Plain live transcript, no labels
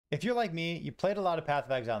If you're like me, you played a lot of Path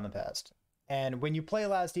of Exile in the past. And when you play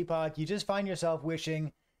Last Epoch, you just find yourself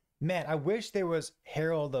wishing, man, I wish there was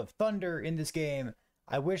Herald of Thunder in this game.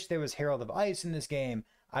 I wish there was Herald of Ice in this game.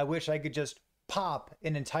 I wish I could just pop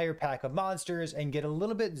an entire pack of monsters and get a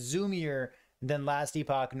little bit zoomier than Last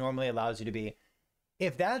Epoch normally allows you to be.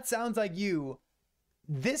 If that sounds like you,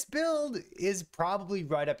 this build is probably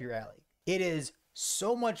right up your alley. It is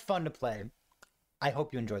so much fun to play. I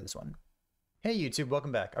hope you enjoy this one. Hey YouTube,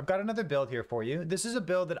 welcome back. I've got another build here for you. This is a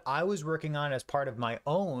build that I was working on as part of my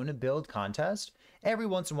own build contest. Every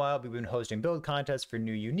once in a while, we've been hosting build contests for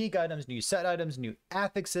new unique items, new set items, new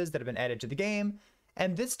affixes that have been added to the game.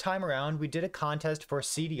 And this time around, we did a contest for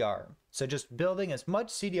CDR. So just building as much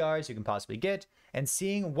CDR as you can possibly get and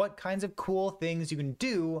seeing what kinds of cool things you can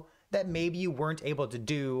do that maybe you weren't able to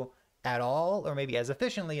do at all or maybe as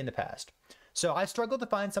efficiently in the past. So I struggled to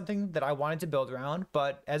find something that I wanted to build around,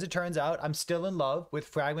 but as it turns out, I'm still in love with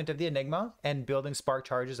Fragment of the Enigma and building spark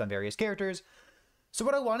charges on various characters. So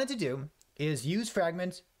what I wanted to do is use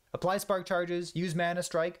Fragment, apply spark charges, use Mana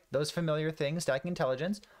Strike, those familiar things, stacking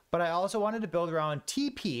intelligence, but I also wanted to build around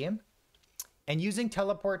TP and using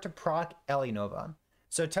Teleport to proc Ellie Nova.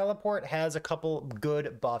 So Teleport has a couple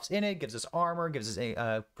good buffs in it, gives us armor, gives us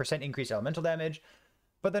a percent increased elemental damage,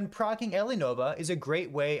 but then proccing Ellie Nova is a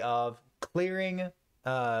great way of clearing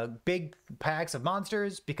big packs of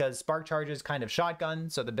monsters because spark charges kind of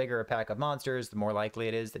shotgun. So the bigger a pack of monsters, the more likely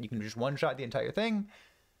it is that you can just one-shot the entire thing.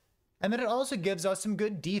 And then it also gives us some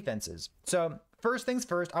good defenses. So first things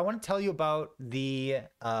first, I want to tell you about the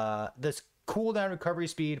this cooldown recovery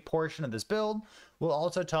speed portion of this build. We'll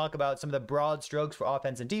also talk about some of the broad strokes for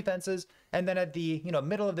offense and defenses. And then at the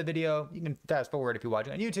middle of the video, you can fast forward if you're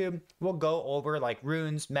watching on YouTube, we'll go over like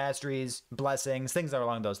runes, masteries, blessings, things that are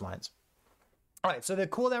along those lines. All right, so the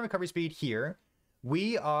cooldown recovery speed here,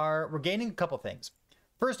 we're gaining a couple things.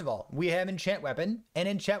 First of all, we have Enchant Weapon, and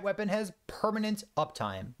Enchant Weapon has permanent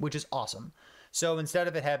uptime, which is awesome. So instead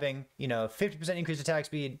of it having, 50% increased attack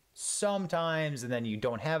speed sometimes, and then you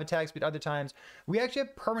don't have attack speed other times, we actually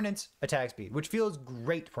have permanent attack speed, which feels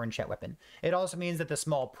great for Enchant Weapon. It also means that the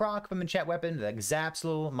small proc from Enchant Weapon that zaps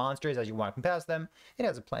little monsters as you walk them past them, it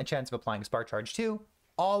has a chance of applying a spark charge too.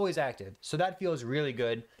 Always active. So that feels really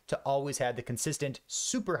good to always have the consistent,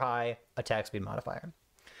 super high attack speed modifier.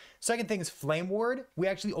 Second thing is Flame Ward. We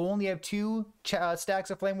actually only have 2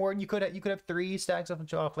 stacks of Flame Ward. You could have 3 stacks of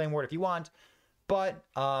Flame Ward if you want, but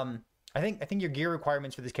I think your gear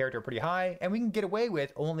requirements for this character are pretty high, and we can get away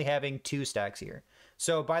with only having 2 stacks here.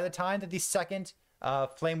 So by the time that the second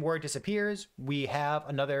Flame Ward disappears, we have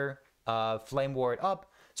another Flame Ward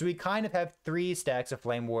up. So we kind of have 3 stacks of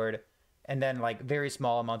Flame Ward, and then like very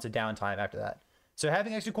small amounts of downtime after that. So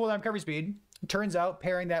having extra cooldown recovery speed, turns out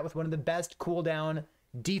pairing that with one of the best cooldown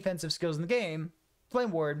defensive skills in the game,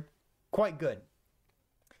 Flame Ward, quite good.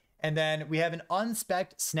 And then we have an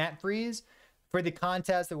unspec'd Snap Freeze for the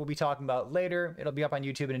contest that we'll be talking about later. It'll be up on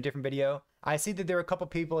YouTube in a different video. I see that there are a couple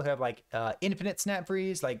people who have like infinite Snap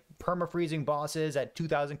Freeze, like perma-freezing bosses at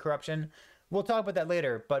 2000 corruption. We'll talk about that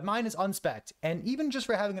later, but mine is unspec'd. And even just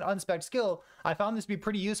for having an unspec'd skill, I found this to be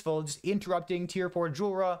pretty useful, just interrupting tier 4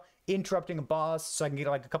 Julra, interrupting a boss, so I can get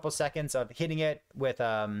like a couple seconds of hitting it with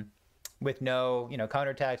no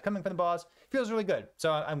counterattacks coming from the boss. Feels really good.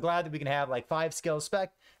 So I'm glad that we can have like 5 skills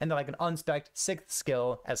spec and then like an unspec'd 6th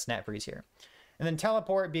skill as Snap Freeze here. And then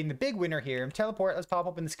Teleport being the big winner here. Teleport, let's pop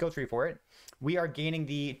up in the skill tree for it. We are gaining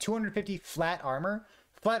the 250 flat armor.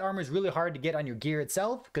 Flat armor is really hard to get on your gear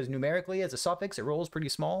itself because numerically as a suffix, it rolls pretty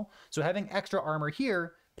small. So having extra armor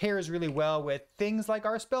here pairs really well with things like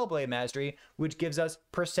our Spellblade mastery, which gives us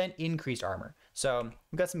percent increased armor. So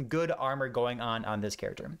we've got some good armor going on this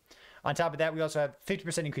character. On top of that, we also have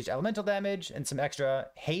 50% increased elemental damage and some extra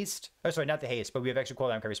haste. Oh, sorry, not the haste, but we have extra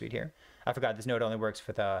cooldown recovery speed here. I forgot this node only works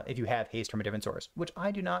with if you have haste from a different source, which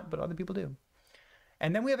I do not, but other people do.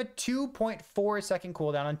 And then we have a 2.4 second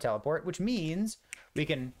cooldown on Teleport, which means we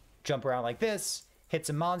can jump around like this, hit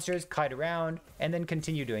some monsters, kite around, and then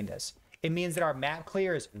continue doing this. It means that our map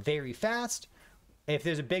clear is very fast. If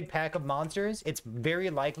there's a big pack of monsters, it's very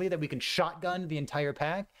likely that we can shotgun the entire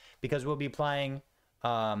pack because we'll be applying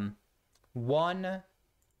 1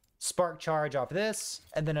 spark charge off of this,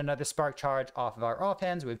 and then another spark charge off of our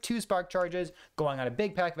offhands. We have 2 spark charges going on a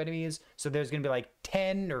big pack of enemies. So there's going to be like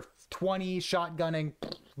 10 or 20 shotgunning,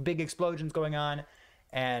 big explosions going on.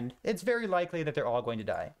 And it's very likely that they're all going to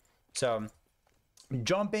die. So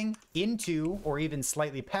jumping into or even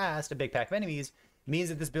slightly past a big pack of enemies means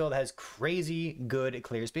that this build has crazy good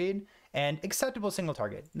clear speed and acceptable single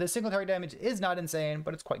target. The single target damage is not insane,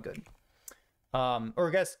 but it's quite good. Or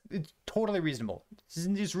I guess it's totally reasonable.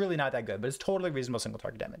 It's really not that good, but it's totally reasonable single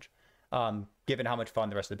target damage, given how much fun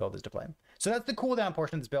the rest of the build is to play. So that's the cooldown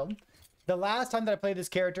portion of this build. The last time that I played this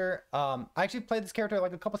character, I actually played this character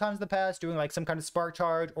like a couple times in the past, doing like some kind of spark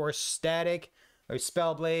charge or static or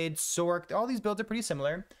Spellblade, Sorc. All these builds are pretty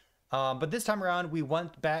similar. But this time around, we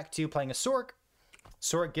went back to playing a Sorc.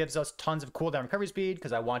 Sorc gives us tons of cooldown recovery speed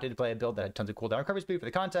because I wanted to play a build that had tons of cooldown recovery speed for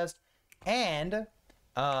the contest. And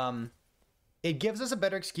it gives us a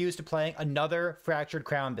better excuse to playing another Fractured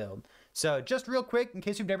Crown build. So just real quick, in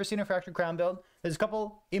case you've never seen a Fractured Crown build, there's a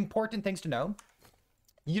couple important things to know.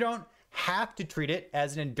 You don't have to treat it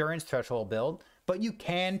as an endurance threshold build, but you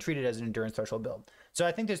can treat it as an endurance threshold build. So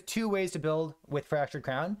I think there's two ways to build with Fractured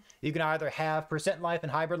Crown. You can either have percent life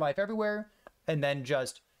and hybrid life everywhere, and then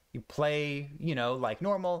just you play, you know, like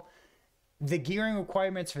normal. The gearing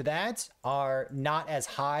requirements for that are not as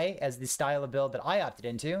high as the style of build that I opted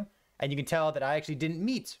into. And you can tell that I actually didn't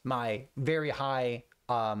meet my very high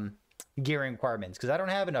gearing requirements because I don't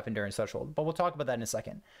have enough endurance threshold, but we'll talk about that in a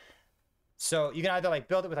second. So you can either like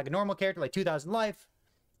build it with like a normal character, like 2000 life,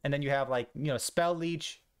 and then you have like, you know, spell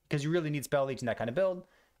leech, because you really need spell leech in that kind of build.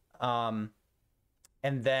 And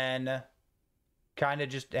then kind of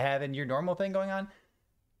just having your normal thing going on.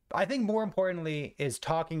 I think more importantly is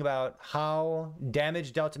talking about how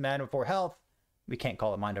damage dealt to mana before health, we can't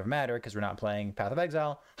call it mind over matter because we're not playing Path of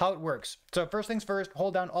Exile, how it works. So first things first,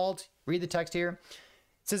 hold down Alt, read the text here.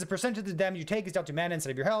 It says the percentage of the damage you take is dealt to mana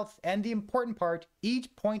instead of your health. And the important part,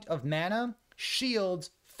 each point of mana shields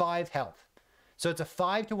 5 health. So it's a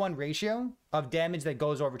 5-to-1 ratio of damage that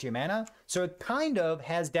goes over to your mana. So it kind of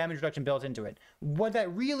has damage reduction built into it. What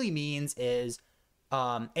that really means is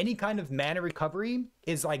any kind of mana recovery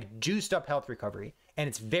is like juiced up health recovery. And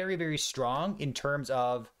it's very, very strong in terms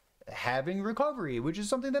of having recovery, which is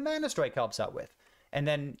something that Mana Strike helps out with. And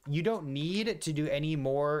then you don't need to do any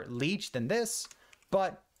more leech than this,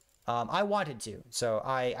 but I wanted to. So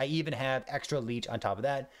I even have extra leech on top of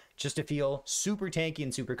that just to feel super tanky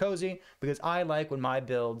and super cozy because I like when my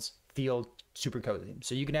builds feel super cozy.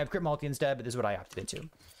 So you can have crit multi instead, but this is what I opted into.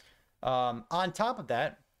 On top of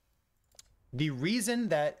that, the reason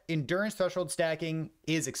that endurance threshold stacking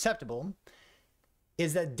is acceptable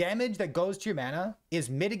is that damage that goes to your mana is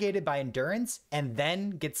mitigated by endurance and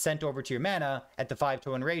then gets sent over to your mana at the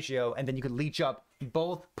 5-to-1 ratio, and then you can leech up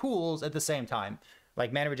both pools at the same time,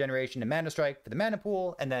 like mana regeneration and mana strike for the mana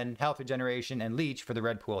pool, and then health regeneration and leech for the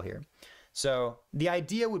red pool here. So the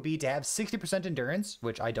idea would be to have 60% endurance,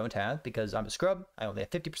 which I don't have because I'm a scrub. I only have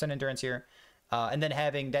 50% endurance here. And then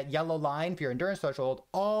having that yellow line for your endurance threshold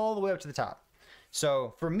all the way up to the top.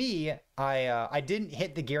 So for me, I didn't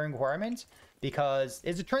hit the gearing requirement because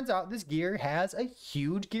as it turns out, this gear has a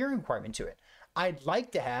huge gearing requirement to it. I'd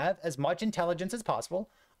like to have as much intelligence as possible.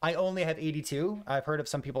 I only have 82. I've heard of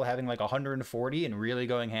some people having like 140 and really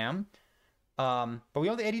going ham. But we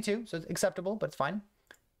only 82, so it's acceptable, but it's fine.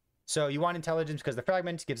 So you want intelligence because the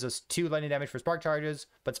fragment gives us 2 lightning damage for spark charges,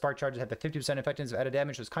 but spark charges have the 50% effectiveness of added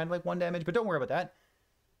damage, so it's kind of like 1 damage, but don't worry about that.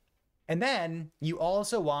 And then you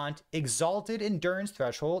also want Exalted Endurance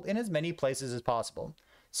Threshold in as many places as possible.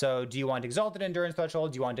 So do you want Exalted Endurance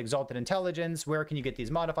Threshold? Do you want Exalted Intelligence? Where can you get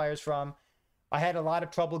these modifiers from? I had a lot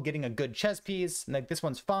of trouble getting a good chess piece. Like this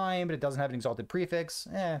one's fine, but it doesn't have an Exalted prefix.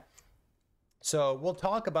 So we'll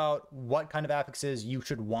talk about what kind of affixes you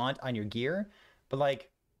should want on your gear. But like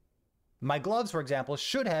my gloves, for example,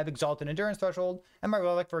 should have Exalted Endurance Threshold, and my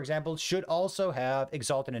relic, for example, should also have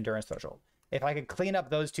Exalted Endurance Threshold. If I could clean up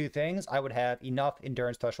those 2 things, I would have enough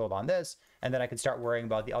endurance threshold on this, and then I could start worrying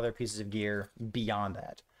about the other pieces of gear beyond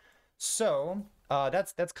that. So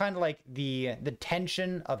that's kind of like the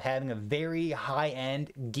tension of having a very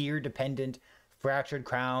high-end, gear-dependent, Fractured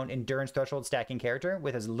Crown, endurance threshold stacking character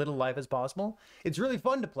with as little life as possible. It's really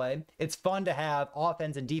fun to play. It's fun to have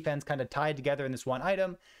offense and defense kind of tied together in this one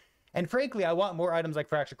item. And frankly, I want more items like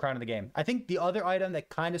Fractured Crown in the game. I think the other item that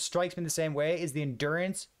kind of strikes me the same way is the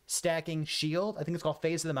endurance stacking shield. I think it's called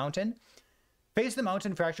Face of the Mountain. Face of the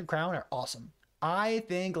Mountain and Fractured Crown are awesome. I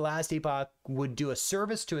think Last Epoch would do a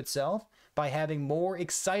service to itself by having more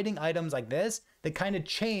exciting items like this that kind of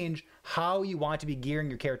change how you want to be gearing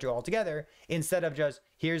your character altogether, instead of just,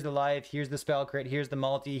 here's the life, here's the spell crit, here's the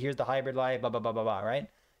multi, here's the hybrid life, blah, blah, blah, blah, blah, right?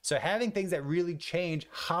 So having things that really change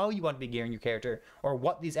how you want to be gearing your character or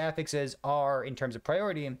what these affixes are in terms of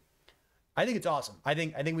priority, I think it's awesome. I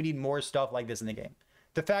think we need more stuff like this in the game.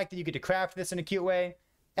 The fact that you get to craft this in a cute way,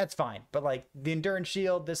 that's fine. But like the endurance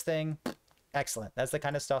shield, this thing, excellent. That's the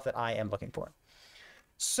kind of stuff that I am looking for.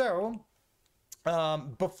 So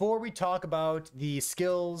before we talk about the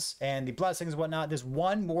skills and the blessings and whatnot, there's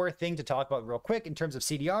one more thing to talk about real quick in terms of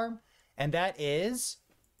CDR. and that is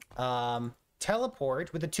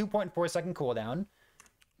Teleport with a 2.4 second cooldown.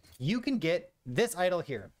 You can get this idol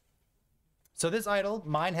here. So this idol,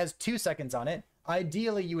 mine has 2 seconds on it.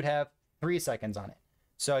 Ideally, you would have 3 seconds on it.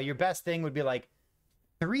 So your best thing would be like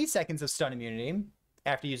 3 seconds of stun immunity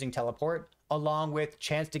after using Teleport, along with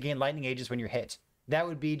chance to gain lightning ages when you're hit. That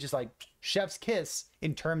would be just like chef's kiss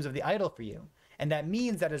in terms of the idol for you. And that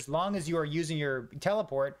means that as long as you are using your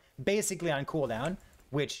Teleport basically on cooldown,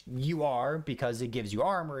 which you are because it gives you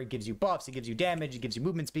armor, it gives you buffs, it gives you damage, it gives you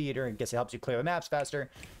movement speed, or I guess it helps you clear the maps faster,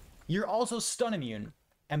 you're also stun immune.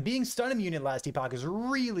 And being stun immune in Last Epoch is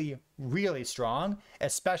really, really strong,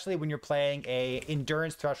 especially when you're playing a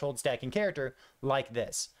endurance threshold stacking character like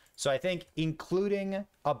this. So I think including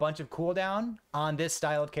a bunch of cooldown on this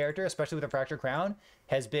style of character, especially with a Fractured Crown,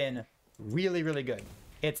 has been really, really good.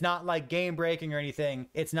 It's not like game breaking or anything.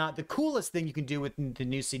 It's not the coolest thing you can do with the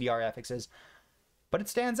new CDR affixes, but it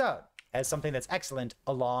stands out as something that's excellent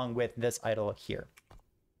along with this idol here.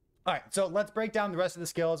 All right, so let's break down the rest of the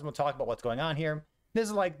skills and we'll talk about what's going on here. This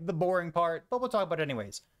is like the boring part, but we'll talk about it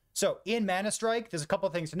anyways. So in Mana Strike, there's a couple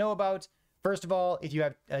of things to know about. First of all, if you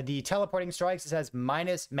have the teleporting strikes, it says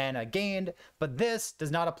minus mana gained, but this does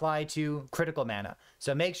not apply to critical mana.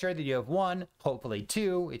 So make sure that you have 1, hopefully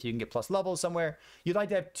 2, if you can get plus levels somewhere. You'd like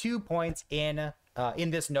to have 2 points in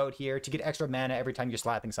this node here to get extra mana every time you're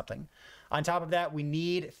slapping something. On top of that, we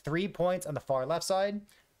need 3 points on the far left side.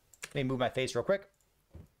 Let me move my face real quick.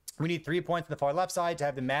 We need 3 points on the far left side to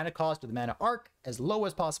have the mana cost of the mana arc as low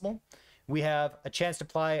as possible. We have a chance to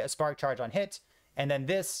apply a spark charge on hit, and then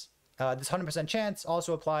this 100% chance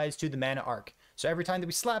also applies to the mana arc. So every time that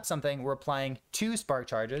we slap something, we're applying 2 spark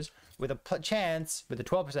charges with a chance, with a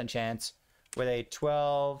 12% chance, with a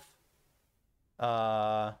 12,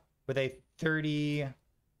 with a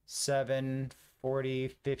 37, 40,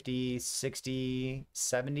 50, 60,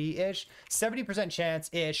 70-ish, 70%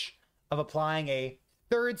 chance-ish of applying a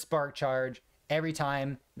 3rd spark charge every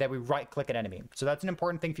time that we right-click an enemy. So that's an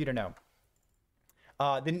important thing for you to know.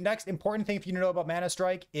 The next important thing for you to know about Mana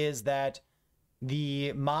Strike is that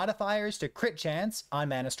the modifiers to crit chance on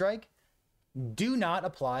Mana Strike do not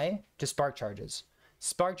apply to spark charges.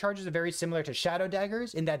 Spark charges are very similar to Shadow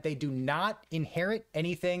Daggers in that they do not inherit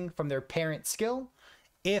anything from their parent skill.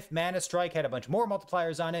 If Mana Strike had a bunch more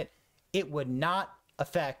multipliers on it, it would not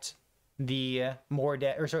affect it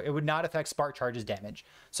would not affect spark charges damage.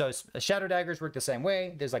 So Shadow Daggers work the same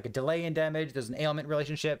way. There's like a delay in damage. There's an ailment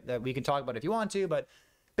relationship that we can talk about if you want to, but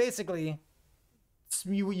basically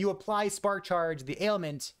you apply spark charge, the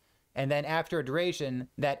ailment, and then after a duration,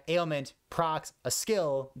 that ailment procs a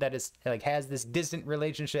skill that is like has this distant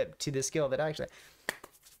relationship to the skill that actually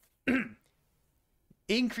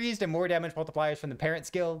increased and more damage multipliers from the parent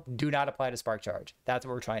skill do not apply to spark charge. That's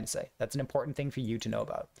what we're trying to say. That's an important thing for you to know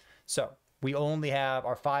about. So we only have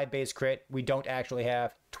our 5 base crit. We don't actually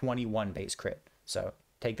have 21 base crit. So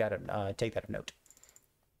take that of note.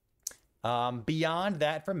 Beyond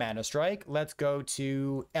that for Mana Strike, let's go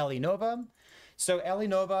to Ellie Nova. So Ellie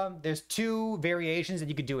Nova, there's 2 variations that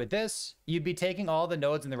you could do with this. You'd be taking all the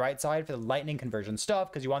nodes on the right side for the lightning conversion stuff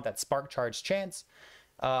because you want that spark charge chance.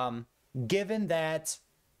 Given that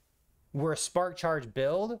we're a spark charge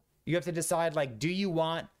build, you have to decide, like, do you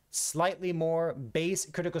want slightly more base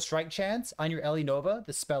critical strike chance on your Ellie Nova,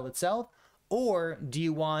 the spell itself, or do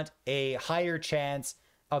you want a higher chance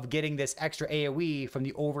of getting this extra AoE from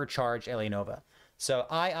the overcharged Ellie Nova? So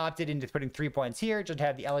I opted into putting 3 points here just to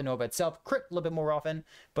have the Ellie Nova itself crit a little bit more often.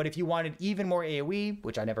 But if you wanted even more AoE,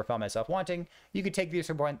 which I never found myself wanting, you could take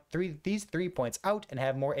these 3 points out and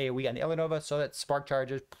have more AoE on the Ellie Nova so that spark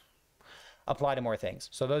charges apply to more things.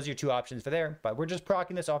 So those are your 2 options for there, but we're just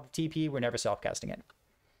proccing this off of TP. We're never self-casting it.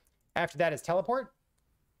 After that is Teleport.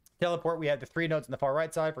 Teleport, we have the 3 nodes on the far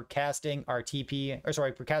right side for casting our TP, or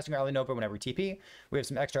sorry, for casting our Ellie Nova whenever we TP. We have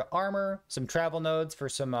some extra armor, some travel nodes for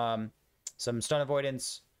some stun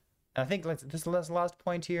avoidance. And I think this is the last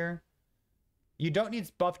point here. You don't need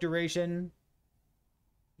buff duration.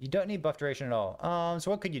 You don't need buff duration at all. So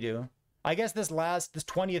what could you do? I guess this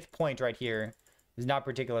 20th point right here is not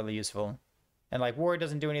particularly useful. And like ward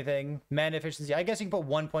doesn't do anything. Mana efficiency, I guess you can put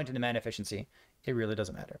 1 point into mana efficiency. It really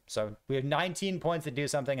doesn't matter. So we have 19 points that do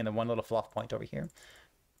something and then 1 little fluff point over here.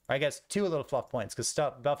 Or I guess 2 little fluff points because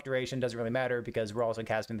buff duration doesn't really matter because we're also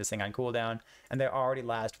casting this thing on cooldown and they already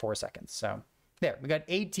last 4 seconds. So there, we got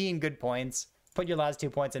 18 good points. Put your last 2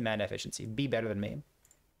 points in mana efficiency. Be better than me.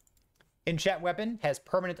 Enchant Weapon has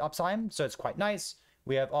permanent uptime, so it's quite nice.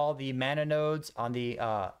 We have all the mana nodes on the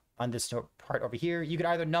on this part over here. You could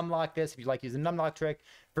either numlock this if you like using the numlock trick.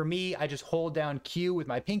 For me, I just hold down Q with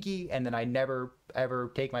my pinky and then I never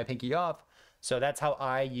ever take my pinky off. So that's how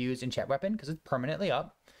I use Enchant Weapon, because it's permanently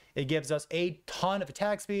up. It gives us a ton of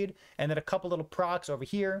attack speed, and then a couple little procs over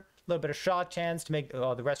here, a little bit of shock chance to make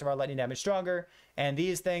the rest of our lightning damage stronger. And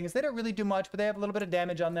these things, they don't really do much, but they have a little bit of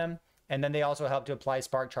damage on them. And then they also help to apply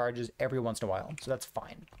spark charges every once in a while, so that's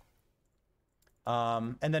fine.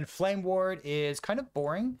 And then Flame Ward is kind of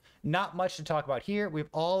boring. Not much to talk about here. We have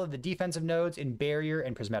all of the defensive nodes in Barrier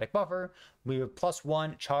and Prismatic Buffer. We have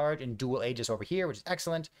 +1 charge and Dual Aegis over here, which is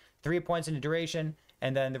excellent. 3 points into duration.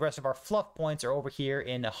 And then the rest of our fluff points are over here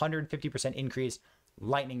in 150% increase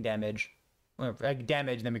lightning damage.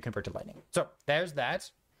 Damage, then we convert to lightning. So there's that.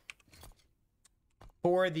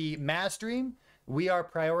 For the mastery, we are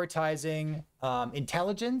prioritizing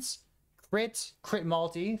intelligence, crit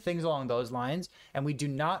multi, things along those lines. And we do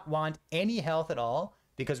not want any health at all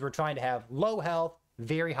because we're trying to have low health,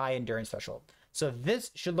 very high endurance threshold. So this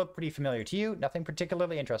should look pretty familiar to you. Nothing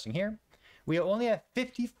particularly interesting here. We only have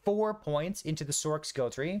 54 points into the Sorc skill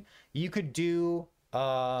tree. You could do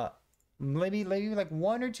maybe like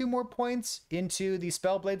 1 or 2 more points into the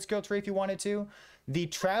Spellblade skill tree if you wanted to. The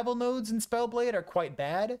travel nodes in Spellblade are quite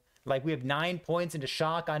bad. Like we have 9 points into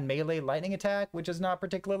shock on melee lightning attack, which is not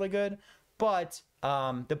particularly good. But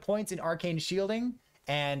the points in arcane shielding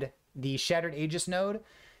and the Shattered Aegis node,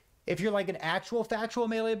 if you're like an actual factual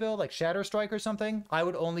melee build like Shatter Strike or something, I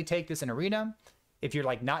would only take this in arena. If you're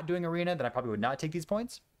like not doing arena, then I probably would not take these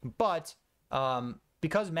points. But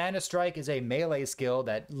because Mana Strike is a melee skill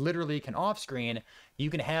that literally can off screen,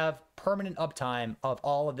 you can have permanent uptime of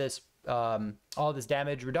all of this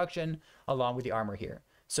damage reduction along with the armor here.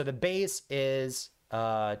 So the base is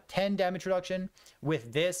 10 damage reduction.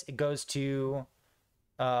 With this, it goes to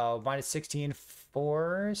 -16,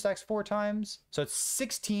 4 stacks 4 times. So it's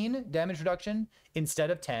 16 damage reduction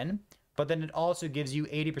instead of 10. But then it also gives you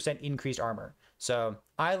 80% increased armor. So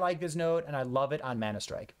I like this node and I love it on Mana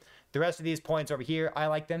Strike. The rest of these points over here, I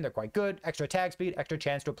like them. They're quite good. Extra attack speed, extra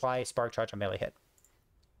chance to apply spark charge on melee hit.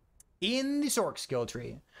 In the Sorc skill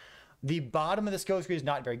tree, the bottom of the skill tree is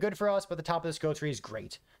not very good for us, but the top of the skill tree is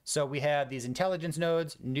great. So we have these intelligence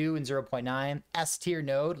nodes, new in 0.9, S tier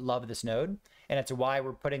node, love this node. And that's why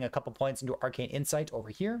we're putting a couple points into Arcane Insight over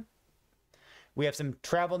here. We have some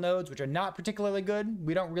travel nodes, which are not particularly good.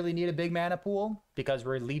 We don't really need a big mana pool because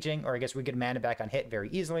we're leeching, or I guess we get mana back on hit very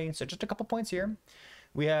easily. So just a couple points here.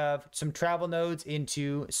 We have some travel nodes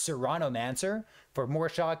into Serranomancer for more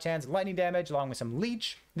shock chance, lightning damage, along with some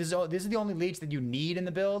leech. This is the only leech that you need in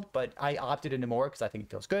the build, but I opted into more because I think it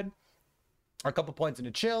feels good. A couple points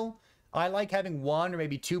into Chill. I like having 1 or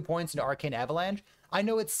maybe 2 points into Arcane Avalanche. I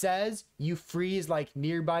know it says you freeze like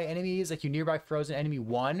nearby enemies, like you nearby frozen enemy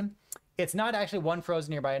 1. It's not actually 1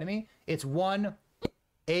 frozen nearby enemy. It's 1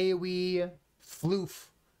 AoE floof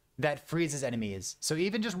that freezes enemies. So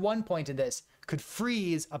even just 1 point in this could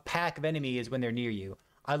freeze a pack of enemies when they're near you.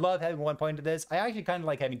 I love having 1 point to this. I actually kind of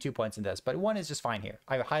like having 2 points in this, but 1 is just fine here.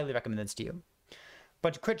 I highly recommend this to you.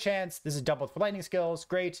 But crit chance, this is doubled for lightning skills.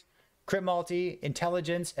 Great. Crit multi,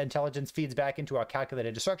 intelligence. Intelligence feeds back into our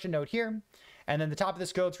calculated destruction node here. And then the top of the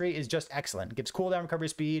skill tree is just excellent. It gives cooldown recovery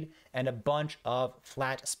speed and a bunch of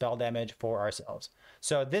flat spell damage for ourselves.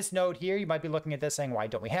 So this node here, you might be looking at this saying, why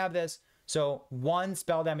don't we have this? So 1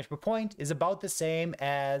 spell damage per point is about the same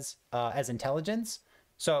as intelligence.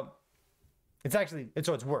 So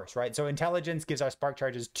it's worse, right? So intelligence gives our spark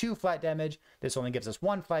charges 2 flat damage. This only gives us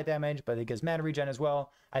 1 flat damage, but it gives mana regen as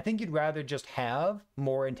well. I think you'd rather just have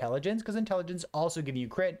more intelligence because intelligence also gives you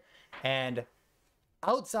crit. And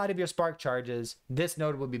outside of your spark charges, this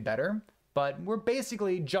node would be better, but we're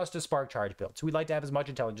basically just a spark charge build. So we'd like to have as much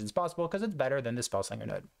intelligence as possible because it's better than the Spellslinger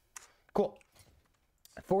node. Cool.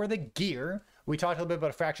 For the gear, we talked a little bit about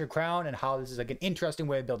a Fractured Crown and how this is like an interesting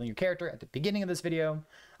way of building your character at the beginning of this video.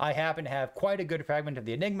 I happen to have quite a good fragment of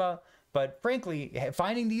the Enigma, but frankly,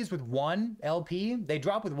 finding these with 1 LP, they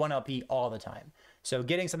drop with 1 LP all the time. So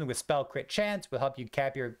getting something with spell crit chance will help you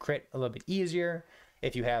cap your crit a little bit easier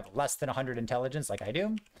if you have less than 100 intelligence like I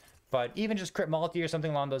do. But even just crit multi or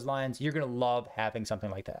something along those lines, you're going to love having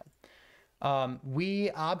something like that.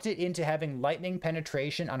 We opted into having lightning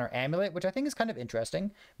penetration on our amulet, which I think is kind of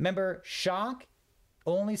interesting. Remember, shock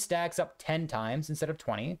only stacks up 10 times instead of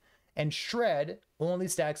 20, and shred only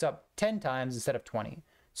stacks up 10 times instead of 20.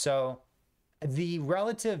 So the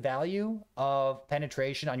relative value of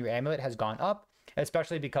penetration on your amulet has gone up,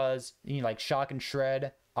 especially because like shock and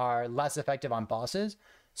shred are less effective on bosses.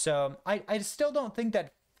 So I still don't think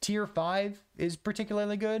that tier 5 is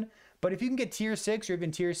particularly good. But if you can get tier 6 or even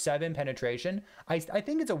tier 7 penetration, I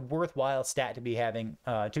think it's a worthwhile stat to be having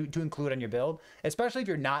to include on your build, especially if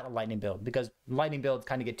you're not a lightning build, because lightning builds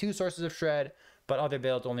kind of get 2 sources of shred, but other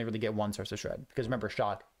builds only really get 1 source of shred. Because remember,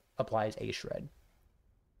 shock applies a shred.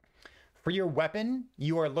 For your weapon,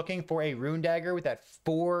 you are looking for a rune dagger with that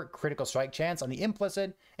 4 critical strike chance on the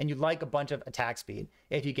implicit, and you'd like a bunch of attack speed.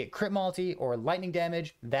 If you get crit multi or lightning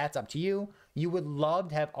damage, that's up to you. You would love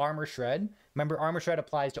to have armor shred. Remember, armor shred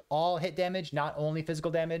applies to all hit damage, not only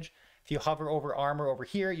physical damage. If you hover over armor over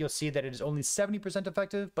here, you'll see that it is only 70%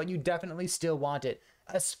 effective, but you definitely still want it,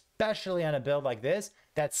 especially on a build like this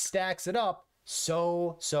that stacks it up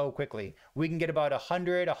so quickly. We can get about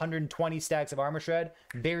 100, 120 stacks of armor shred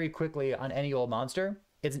very quickly on any old monster.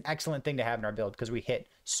 It's an excellent thing to have in our build because we hit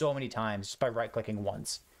so many times just by right-clicking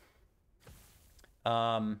once.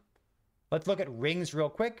 Let's look at rings real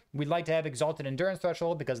quick. We'd like to have Exalted Endurance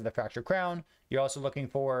Threshold because of the Fractured Crown. You're also looking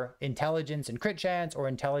for Intelligence and Crit Chance or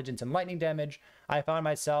Intelligence and Lightning Damage. I found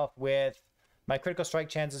myself with my critical strike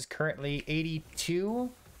chance is currently 82.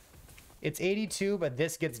 It's 82, but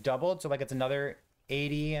this gets doubled. So like it's another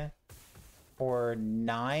 80 or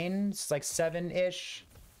 9. It's like 7-ish.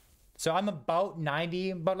 So I'm about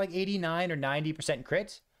 90, about like 89 or 90%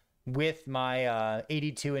 crit with my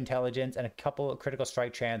 82 intelligence and a couple of critical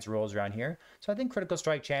strike chance rolls around here. So I think critical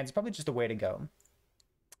strike chance is probably just the way to go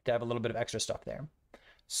to have a little bit of extra stuff there.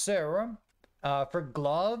 So for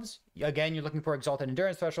gloves, again, you're looking for Exalted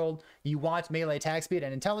Endurance Threshold. You want melee attack speed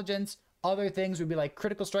and intelligence. Other things would be like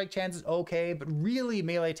critical strike chance is okay, but really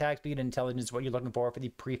melee attack speed and intelligence is what you're looking for the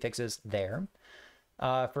prefixes there.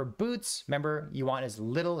 For boots, remember, you want as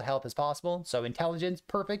little health as possible. So intelligence,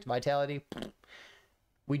 perfect. Vitality.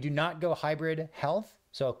 We do not go hybrid health.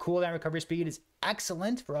 So cooldown recovery speed is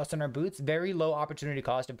excellent for us on our boots. Very low opportunity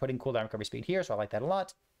cost of putting cooldown recovery speed here. So I like that a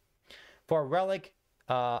lot. For relic,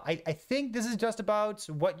 I think this is just about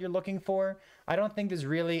what you're looking for. I don't think there's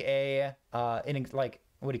really a,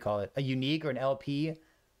 what do you call it? A unique or an LP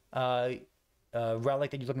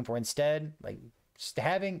relic that you're looking for instead. Like just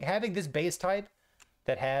having this base type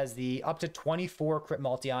that has the up to 24 crit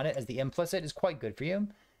multi on it as the implicit is quite good for you.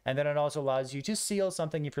 And then it also allows you to seal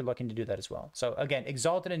something if you're looking to do that as well. So again,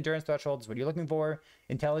 Exalted Endurance Threshold is what you're looking for.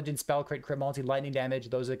 Intelligence, spell crit, crit multi, lightning damage.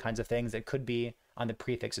 Those are the kinds of things that could be on the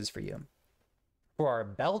prefixes for you. For our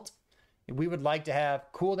belt, we would like to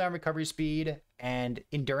have cooldown recovery speed and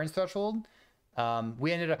endurance threshold.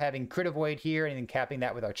 We ended up having crit avoid here and then capping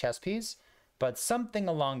that with our chest piece, but something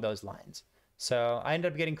along those lines. So I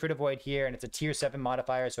ended up getting crit avoid here, and it's a tier 7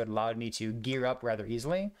 modifier, so it allowed me to gear up rather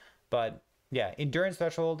easily. But yeah, endurance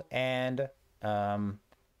threshold and the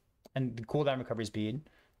cooldown recovery speed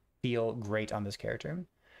feel great on this character.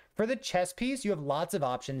 For the chest piece, you have lots of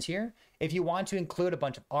options here. If you want to include a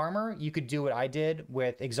bunch of armor, you could do what I did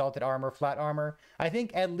with Exalted Armor, Flat Armor. I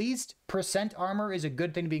think at least % armor is a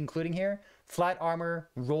good thing to be including here. Flat armor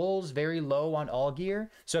rolls very low on all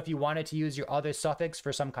gear, so if you wanted to use your other suffix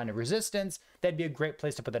for some kind of resistance, that'd be a great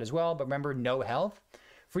place to put that as well, but remember, no health.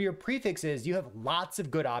 For your prefixes, you have lots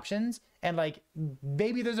of good options, and like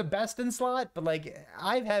maybe there's a best in slot, but like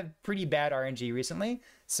I've had pretty bad RNG recently,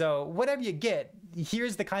 so whatever you get,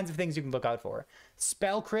 here's the kinds of things you can look out for.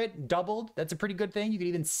 Spell crit doubled, that's a pretty good thing. You could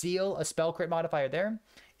even seal a spell crit modifier there.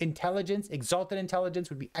 Intelligence, Exalted Intelligence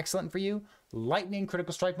would be excellent for you. Lightning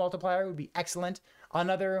critical strike multiplier would be excellent.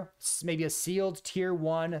 Another, maybe a sealed tier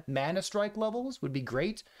 1 mana strike levels would be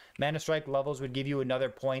great. Mana strike levels would give you another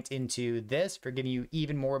point into this for giving you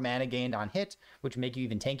even more mana gained on hit, which would make you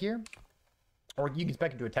even tankier. Or you can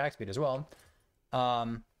spec it to attack speed as well.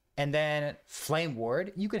 And then Flame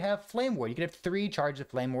Ward, you could have Flame Ward. You could have 3 charges of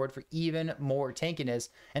Flame Ward for even more tankiness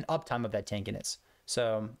and uptime of that tankiness.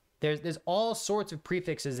 So there's all sorts of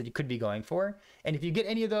prefixes that you could be going for. And if you get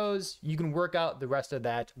any of those, you can work out the rest of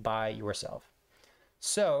that by yourself.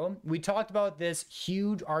 So we talked about this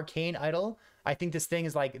huge arcane idol. I think this thing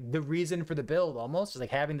is like the reason for the build almost. It's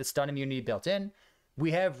like having the stun immunity built in.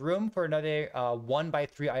 We have room for another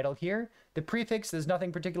 1x3 idol here. The prefix is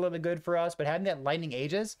nothing particularly good for us, but having that Lightning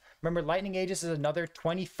Aegis. Remember, Lightning Aegis is another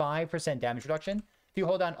 25% damage reduction. If you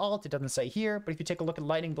hold down Alt, it doesn't say here, but if you take a look at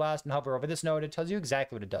Lightning Blast and hover over this node, it tells you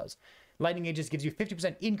exactly what it does. Lightning Aegis gives you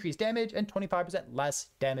 50% increased damage and 25% less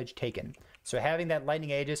damage taken. So having that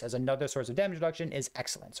Lightning Aegis as another source of damage reduction is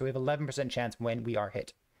excellent. So we have 11% chance when we are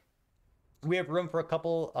hit. We have room for a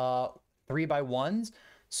couple 3x1s.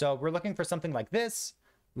 So we're looking for something like this,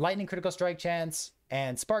 Lightning Critical Strike Chance,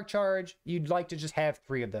 and Spark Charge. You'd like to just have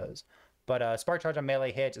 3 of those. But Spark Charge on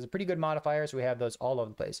melee hit is a pretty good modifier, so we have those all over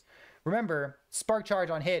the place. Remember, Spark Charge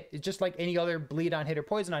on hit is just like any other bleed on hit or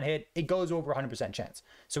poison on hit. It goes over 100% chance.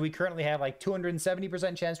 So we currently have like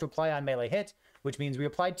 270% chance to apply on melee hit, which means we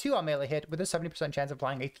applied 2 on melee hit with a 70% chance of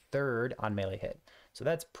applying a 3rd on melee hit. So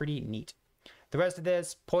that's pretty neat. The rest of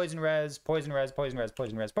this, poison res, poison res, poison res,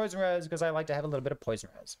 poison res, poison res, because I like to have a little bit of poison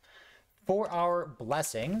res. for our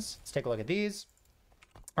blessings, let's take a look at these.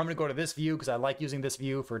 I'm going to go to this view because I like using this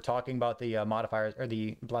view for talking about the modifiers or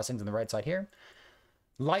the blessings on the right side here.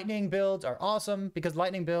 Lightning builds are awesome because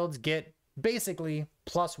lightning builds get basically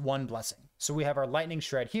 +1 blessing. So we have our lightning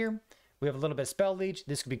shred here. We have a little bit of spell leech.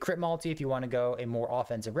 This could be crit multi if you want to go a more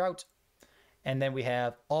offensive route. And then we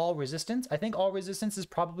have all resistance. I think all resistance is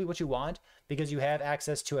probably what you want because you have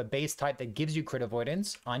access to a base type that gives you crit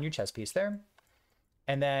avoidance on your chest piece there.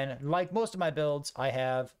 And then, like most of my builds, I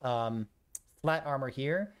have flat armor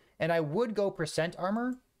here. And I would go percent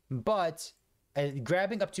armor, but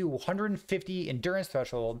grabbing up to 150 endurance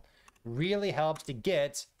threshold really helps to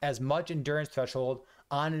get as much endurance threshold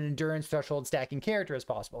on an endurance threshold stacking character as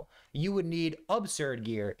possible. You would need absurd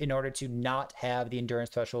gear in order to not have the endurance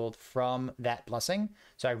threshold from that blessing.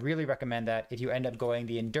 So I really recommend that if you end up going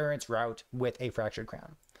the endurance route with a fractured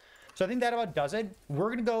crown. So I think that about does it. We're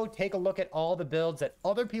going to go take a look at all the builds that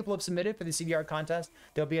other people have submitted for the CDR contest.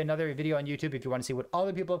 There'll be another video on YouTube if you want to see what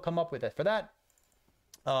other people have come up with it for that.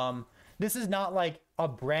 This is not like a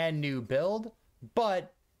brand new build,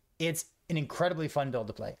 but it's an incredibly fun build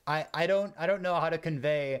to play. I don't know how to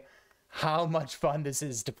convey how much fun this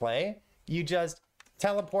is to play. You just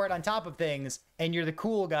teleport on top of things and you're the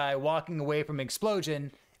cool guy walking away from an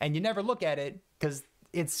explosion and you never look at it because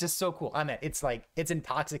it's just so cool. I mean, it's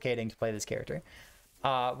intoxicating to play this character.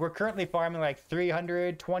 We're currently farming like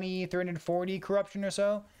 320, 340 corruption or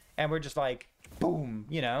so, and we're just like, boom,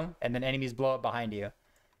 you know, and then enemies blow up behind you.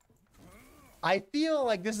 I feel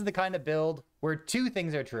like this is the kind of build where two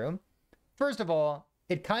things are true. First of all,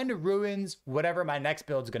 it kind of ruins whatever my next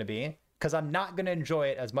build is going to be because I'm not going to enjoy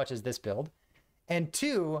it as much as this build. And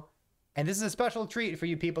two, and this is a special treat for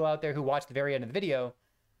you people out there who watch the very end of the video,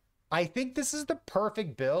 I think this is the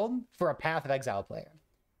perfect build for a Path of Exile player.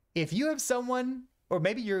 If you have someone, or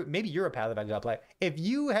maybe you're a Path of Exile player, if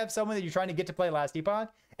you have someone that you're trying to get to play Last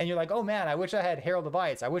Epoch, and you're like, oh man, I wish I had Herald of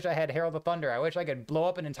Ice, I wish I had Herald of Thunder, I wish I could blow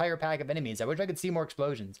up an entire pack of enemies, I wish I could see more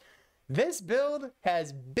explosions. This build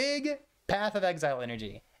has big Path of Exile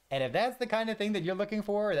energy. And if that's the kind of thing that you're looking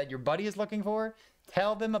for, or that your buddy is looking for,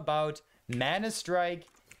 tell them about Mana Strike,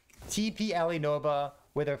 TP Ali Nova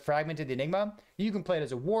with a Fragmented Enigma. You can play it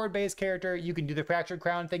as a ward-based character. You can do the Fractured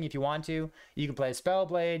Crown thing if you want to. You can play a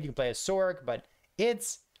Spellblade. You can play a Sorc. But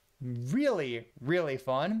it's really, really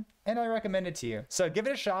fun. And I recommend it to you. So give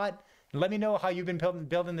it a shot. Let me know how you've been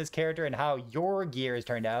building this character and how your gear has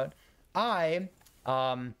turned out. I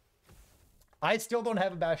still don't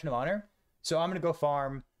have a Bastion of Honor. So I'm going to go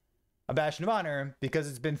farm a Bastion of Honor because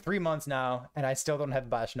it's been 3 months now and I still don't have a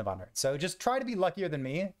Bastion of Honor. So just try to be luckier than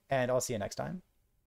me and I'll see you next time.